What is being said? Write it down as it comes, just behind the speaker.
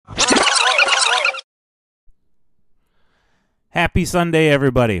Happy Sunday,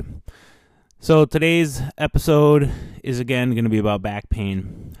 everybody. So today's episode is again going to be about back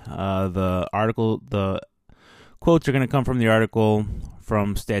pain. The quotes are going to come from the article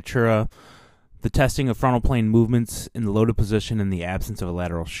from Statura, the testing of frontal plane movements in the loaded position in the absence of a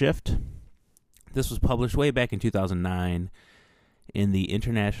lateral shift. This was published way back in 2009 in the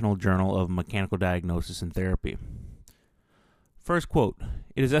International Journal of Mechanical Diagnosis and Therapy. First quote,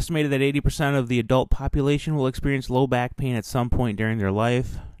 it is estimated that 80% of the adult population will experience low back pain at some point during their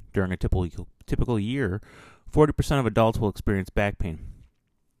life. During a typical year, 40% of adults will experience back pain.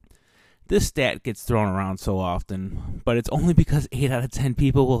 This stat gets thrown around so often, but it's only because 8 out of 10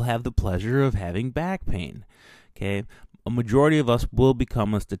 people will have the pleasure of having back pain. Okay, a majority of us will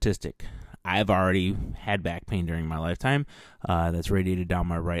become a statistic. I've already had back pain during my lifetime. That's radiated down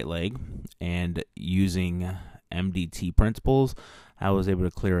my right leg, and using MDT principles, I was able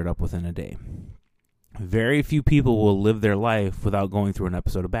to clear it up within a day. Very few people will live their life without going through an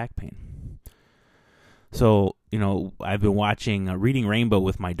episode of back pain. So, I've been watching Reading Rainbow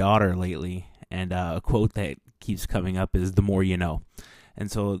with my daughter lately, and a quote that keeps coming up is, the more you know.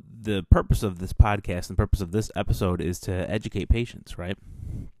 And so the purpose of this podcast and the purpose of this episode is to educate patients, right?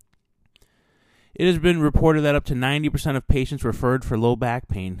 It has been reported that up to 90% of patients referred for low back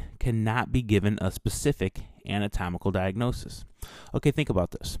pain cannot be given a specific anatomical diagnosis. Okay, think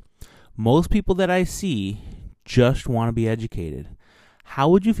about this. Most people that I see just want to be educated. How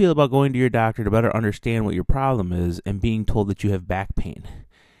would you feel about going to your doctor to better understand what your problem is and being told that you have back pain?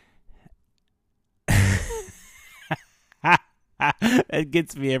 It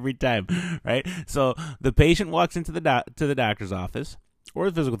gets me every time, right? So the patient walks into the doctor's office or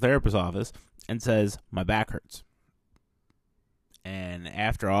the physical therapist's office and says, my back hurts. And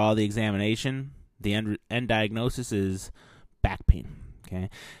after all the examination, the end diagnosis is back pain. Okay.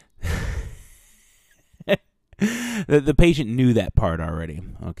 The patient knew that part already.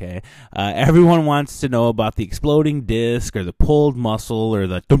 Okay. Everyone wants to know about the exploding disc or the pulled muscle or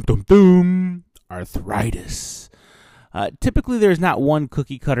the dum arthritis. Typically, there's not one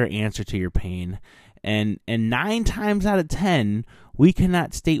cookie cutter answer to your pain. And 9 times out of 10, we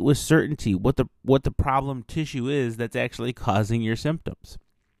cannot state with certainty what the problem tissue is that's actually causing your symptoms.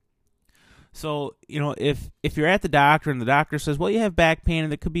 So, if you're at the doctor and the doctor says, well, you have back pain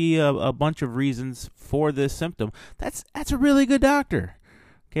and there could be a bunch of reasons for this symptom, that's a really good doctor.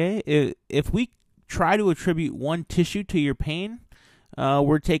 Okay? If we try to attribute one tissue to your pain,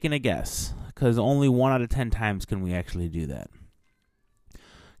 we're taking a guess, because only 1 out of 10 times can we actually do that.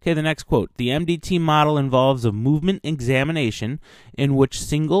 Okay, the next quote. The MDT model involves a movement examination in which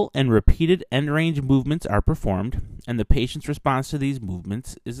single and repeated end range movements are performed, and the patient's response to these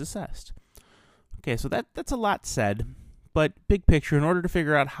movements is assessed. Okay, so that's a lot said, but big picture, in order to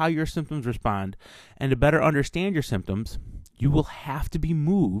figure out how your symptoms respond and to better understand your symptoms, you will have to be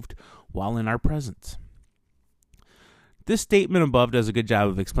moved while in our presence. This statement above does a good job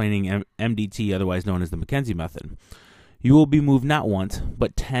of explaining MDT, otherwise known as the McKenzie method. You will be moved not once,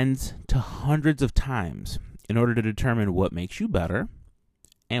 but tens to hundreds of times in order to determine what makes you better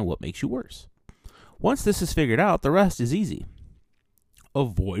and what makes you worse. Once this is figured out, the rest is easy.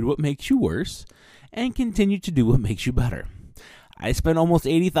 Avoid what makes you worse and continue to do what makes you better. I spent almost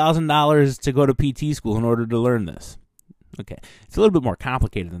 $80,000 to go to PT school in order to learn this. Okay, it's a little bit more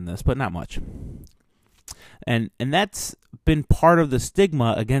complicated than this, but not much. And that's been part of the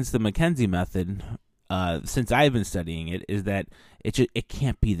stigma against the McKenzie method since I've been studying it, is that it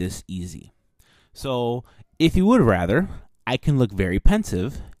can't be this easy. So if you would rather, I can look very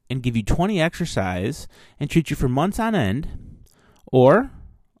pensive and give you 20 exercise and treat you for months on end, or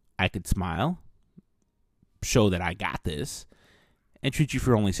I could smile, show that I got this, and treat you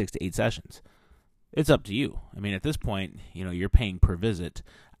for only 6 to 8 sessions. It's up to you. I mean, at this point, you're paying per visit.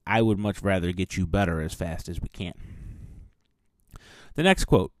 I would much rather get you better as fast as we can. The next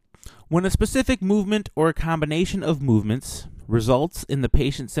quote. When a specific movement or a combination of movements results in the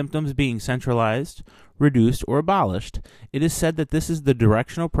patient's symptoms being centralized, reduced, or abolished, it is said that this is the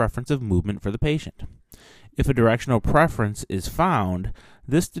directional preference of movement for the patient. If a directional preference is found,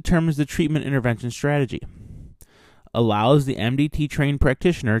 this determines the treatment intervention strategy, allows the MDT-trained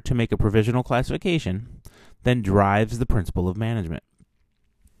practitioner to make a provisional classification, then drives the principle of management.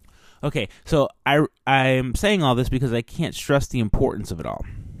 Okay, so I'm saying all this because I can't stress the importance of it all.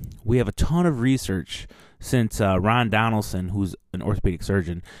 We have a ton of research since Ron Donaldson, who's an orthopedic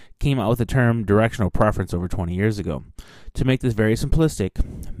surgeon, came out with the term directional preference over 20 years ago. To make this very simplistic,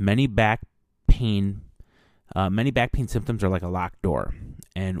 many back pain symptoms are like a locked door.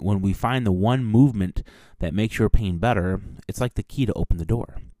 And when we find the one movement that makes your pain better, it's like the key to open the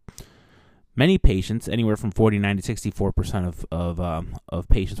door. Many patients, anywhere from 49 to 64% of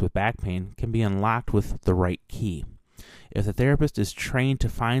patients with back pain, can be unlocked with the right key. If the therapist is trained to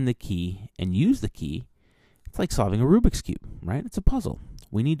find the key and use the key, it's like solving a Rubik's Cube, right? It's a puzzle.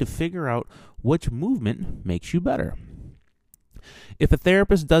 We need to figure out which movement makes you better. If a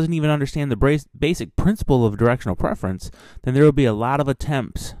therapist doesn't even understand the basic principle of directional preference, then there will be a lot of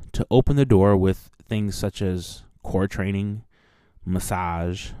attempts to open the door with things such as core training,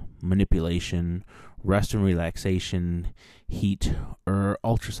 massage, manipulation, rest and relaxation, heat, or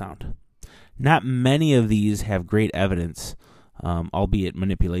ultrasound. Not many of these have great evidence, albeit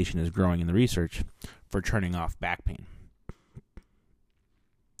manipulation is growing in the research, for turning off back pain.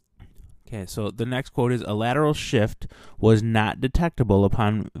 Okay, so the next quote is, a lateral shift was not detectable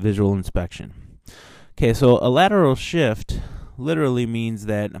upon visual inspection. Okay, so a lateral shift literally means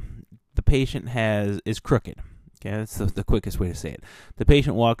that the patient is crooked. Okay, that's the quickest way to say it. The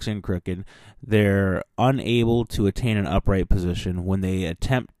patient walks in crooked. They're unable to attain an upright position. When they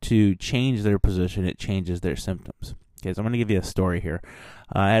attempt to change their position, it changes their symptoms. Okay, so I'm going to give you a story here.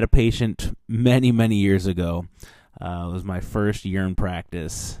 I had a patient many, many years ago. It was my first year in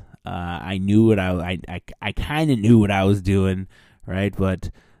practice. I knew what I kind of knew what I was doing, right? But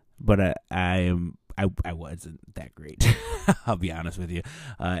I wasn't that great. I'll be honest with you.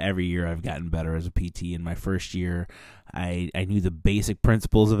 Every year I've gotten better as a PT. In my first year, I knew the basic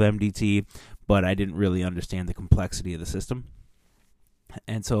principles of MDT, but I didn't really understand the complexity of the system.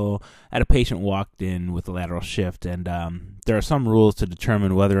 And so I had a patient walked in with a lateral shift, and there are some rules to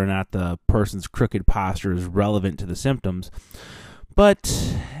determine whether or not the person's crooked posture is relevant to the symptoms.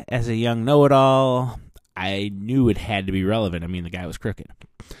 But as a young know-it-all, I knew it had to be relevant. I mean, the guy was crooked.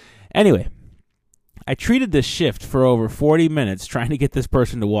 Anyway, I treated this shift for over 40 minutes trying to get this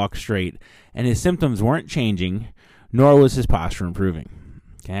person to walk straight, and his symptoms weren't changing, nor was his posture improving.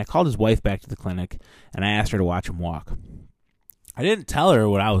 Okay, I called his wife back to the clinic, and I asked her to watch him walk. I didn't tell her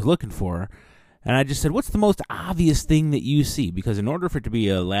what I was looking for, and I just said, what's the most obvious thing that you see? Because in order for it to be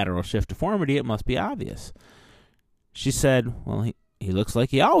a lateral shift deformity, it must be obvious. She said, well, he looks like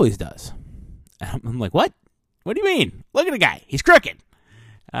he always does. I'm like, what? What do you mean? Look at the guy. He's crooked.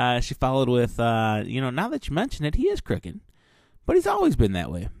 She followed with, now that you mention it, he is crooked, but he's always been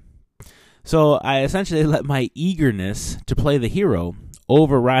that way. So I essentially let my eagerness to play the hero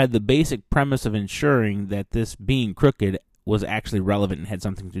override the basic premise of ensuring that this being crooked was actually relevant and had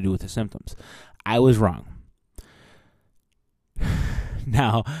something to do with the symptoms. I was wrong.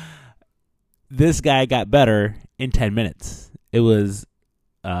 Now, this guy got better in 10 minutes. It was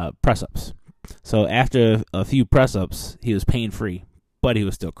press-ups. So after a few press-ups, he was pain-free, but he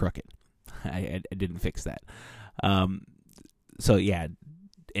was still crooked. I didn't fix that. So yeah,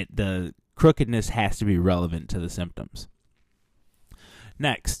 the crookedness has to be relevant to the symptoms.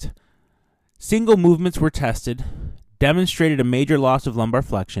 Next, single movements were tested, demonstrated a major loss of lumbar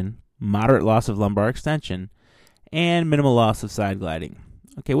flexion, moderate loss of lumbar extension, and minimal loss of side gliding.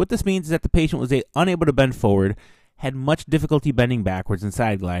 Okay, what this means is that the patient was unable to bend forward, had much difficulty bending backwards, and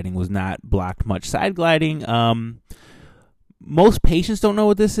side gliding was not blocked much. Side gliding, most patients don't know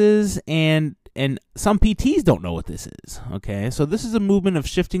what this is, and some PTs don't know what this is. Okay, so this is a movement of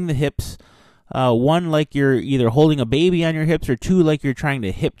shifting the hips. One, like you're either holding a baby on your hips, or two, like you're trying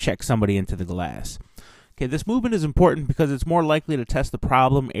to hip check somebody into the glass. Okay, this movement is important because it's more likely to test the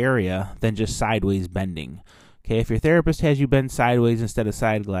problem area than just sideways bending. Okay, if your therapist has you bend sideways instead of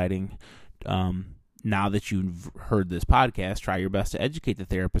side gliding, now that you've heard this podcast, try your best to educate the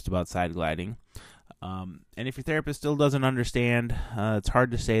therapist about side gliding. And if your therapist still doesn't understand, it's hard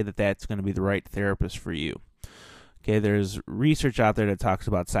to say that that's going to be the right therapist for you. Okay, there's research out there that talks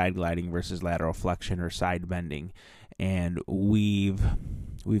about side gliding versus lateral flexion or side bending, and we've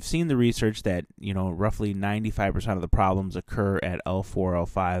seen the research that roughly 95% of the problems occur at L4,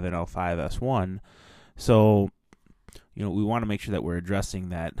 L5, and L5S1. So we want to make sure that we're addressing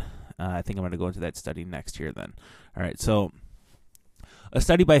that. I think I'm going to go into that study next year then. All right, so a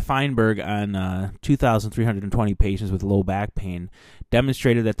study by Feinberg on 2,320 patients with low back pain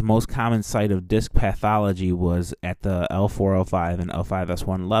demonstrated that the most common site of disc pathology was at the L4, L5, and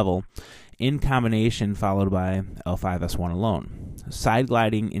L5S1 level, in combination followed by L5S1 alone. Side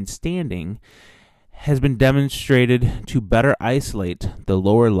gliding in standing has been demonstrated to better isolate the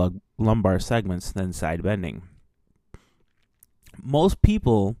lower lumbar segments than side bending. Most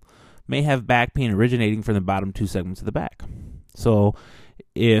people may have back pain originating from the bottom two segments of the back. So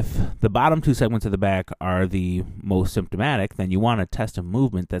if the bottom two segments of the back are the most symptomatic, then you want to test a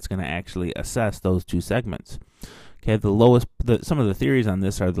movement that's going to actually assess those two segments. Okay, some of the theories on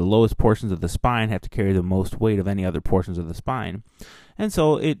this are the lowest portions of the spine have to carry the most weight of any other portions of the spine. And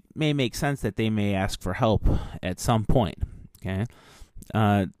so it may make sense that they may ask for help at some point. Okay,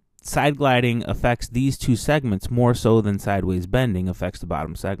 side gliding affects these two segments more so than sideways bending affects the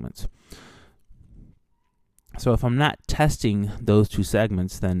bottom segments. So if I'm not testing those two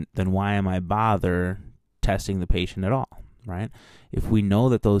segments, then why am I bother testing the patient at all, right? If we know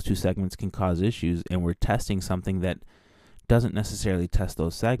that those two segments can cause issues and we're testing something that doesn't necessarily test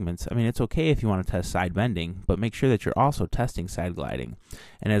those segments, I mean, it's okay if you want to test side bending, but make sure that you're also testing side gliding.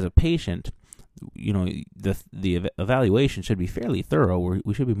 And as a patient, you know, the evaluation should be fairly thorough.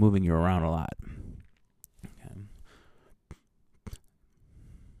 We should be moving you around a lot. Okay.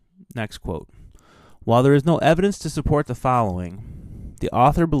 Next quote. While there is no evidence to support the following, the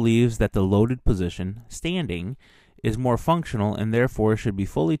author believes that the loaded position, standing, is more functional and therefore should be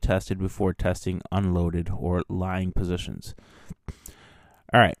fully tested before testing unloaded or lying positions.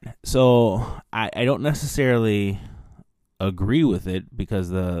 All right, so I don't necessarily agree with it because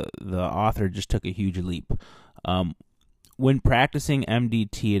the author just took a huge leap. When practicing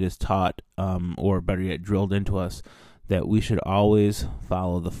MDT, it is taught, or better yet, drilled into us, that we should always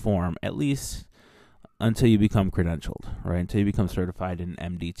follow the form, at least until you become credentialed, right? Until you become certified in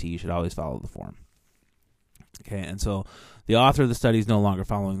MDT, you should always follow the form. Okay, and so the author of the study is no longer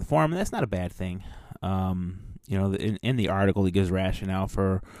following the form, and that's not a bad thing. You know, in the article, he gives rationale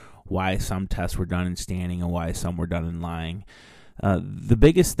for why some tests were done in standing and why some were done in lying. The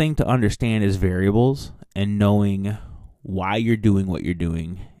biggest thing to understand is variables and knowing why you're doing what you're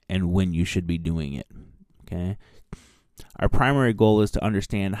doing and when you should be doing it. Okay. Our primary goal is to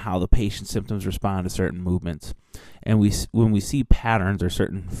understand how the patient's symptoms respond to certain movements. And when we see patterns or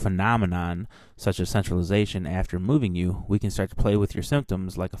certain phenomenon, such as centralization after moving you, we can start to play with your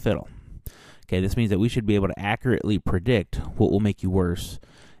symptoms like a fiddle. Okay, this means that we should be able to accurately predict what will make you worse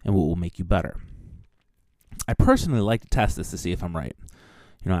and what will make you better. I personally like to test this to see if I'm right.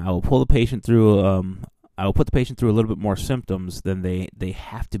 You know, I will pull the patient through. I will put the patient through a little bit more symptoms than they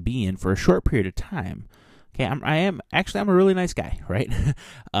have to be in for a short period of time. Okay, I'm a really nice guy, right?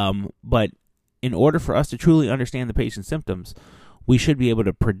 But in order for us to truly understand the patient's symptoms, we should be able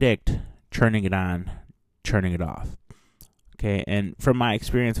to predict turning it on, turning it off. Okay, and from my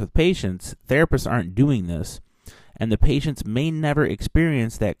experience with patients, therapists aren't doing this, and the patients may never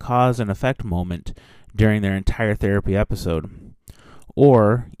experience that cause and effect moment during their entire therapy episode.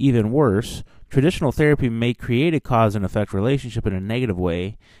 Or, even worse, traditional therapy may create a cause and effect relationship in a negative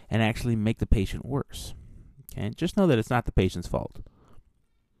way and actually make the patient worse. Okay, just know that it's not the patient's fault.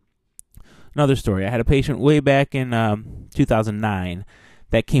 Another story. I had a patient way back in 2009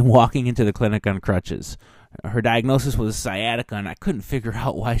 that came walking into the clinic on crutches. Her diagnosis was sciatica, and I couldn't figure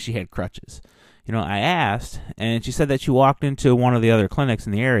out why she had crutches. You know, I asked, and she said that she walked into one of the other clinics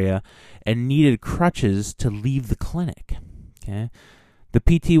in the area and needed crutches to leave the clinic. Okay, the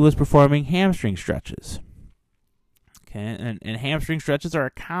PT was performing hamstring stretches. Okay, and hamstring stretches are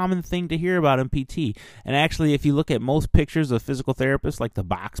a common thing to hear about in PT. And actually, if you look at most pictures of physical therapists, like the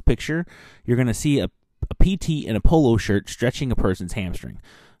box picture, you're going to see a PT in a polo shirt stretching a person's hamstring.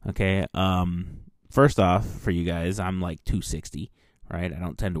 Okay, first off, for you guys, I'm like 260, right? I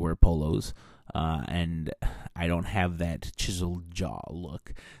don't tend to wear polos, and I don't have that chiseled jaw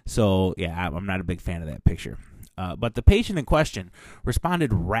look. So, yeah, I'm not a big fan of that picture. But the patient in question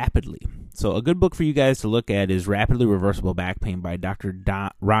responded rapidly. So a good book for you guys to look at is Rapidly Reversible Back Pain by Dr.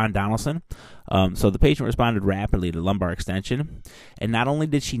 Ron Donaldson. So the patient responded rapidly to lumbar extension. And not only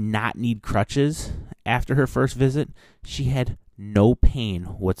did she not need crutches after her first visit, she had no pain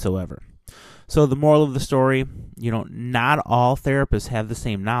whatsoever. So the moral of the story, you know, not all therapists have the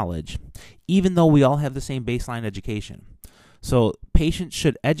same knowledge, even though we all have the same baseline education. So patients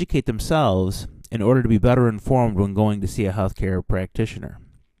should educate themselves in order to be better informed when going to see a healthcare practitioner.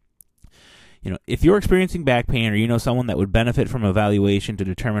 You know, if you're experiencing back pain or you know someone that would benefit from evaluation to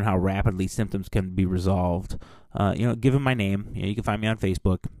determine how rapidly symptoms can be resolved, you know, give them my name. You know, you can find me on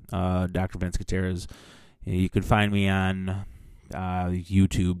Facebook, Dr. Vince Gutierrez. You can find me on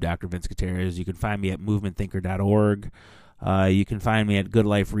YouTube, Dr. Vince Gutierrez. You can find me at movementthinker.org. You can find me at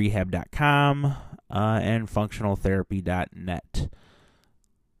goodliferehab.com and functionaltherapy.net.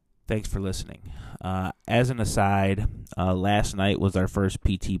 Thanks for listening. As an aside, last night was our first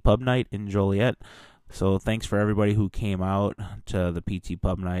PT pub night in Joliet. So thanks for everybody who came out to the PT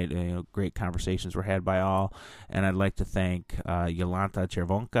pub night. You know, great conversations were had by all. And I'd like to thank Jolanta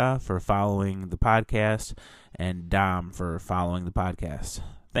Chervonka for following the podcast and Dom for following the podcast.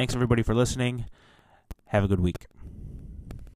 Thanks everybody for listening. Have a good week.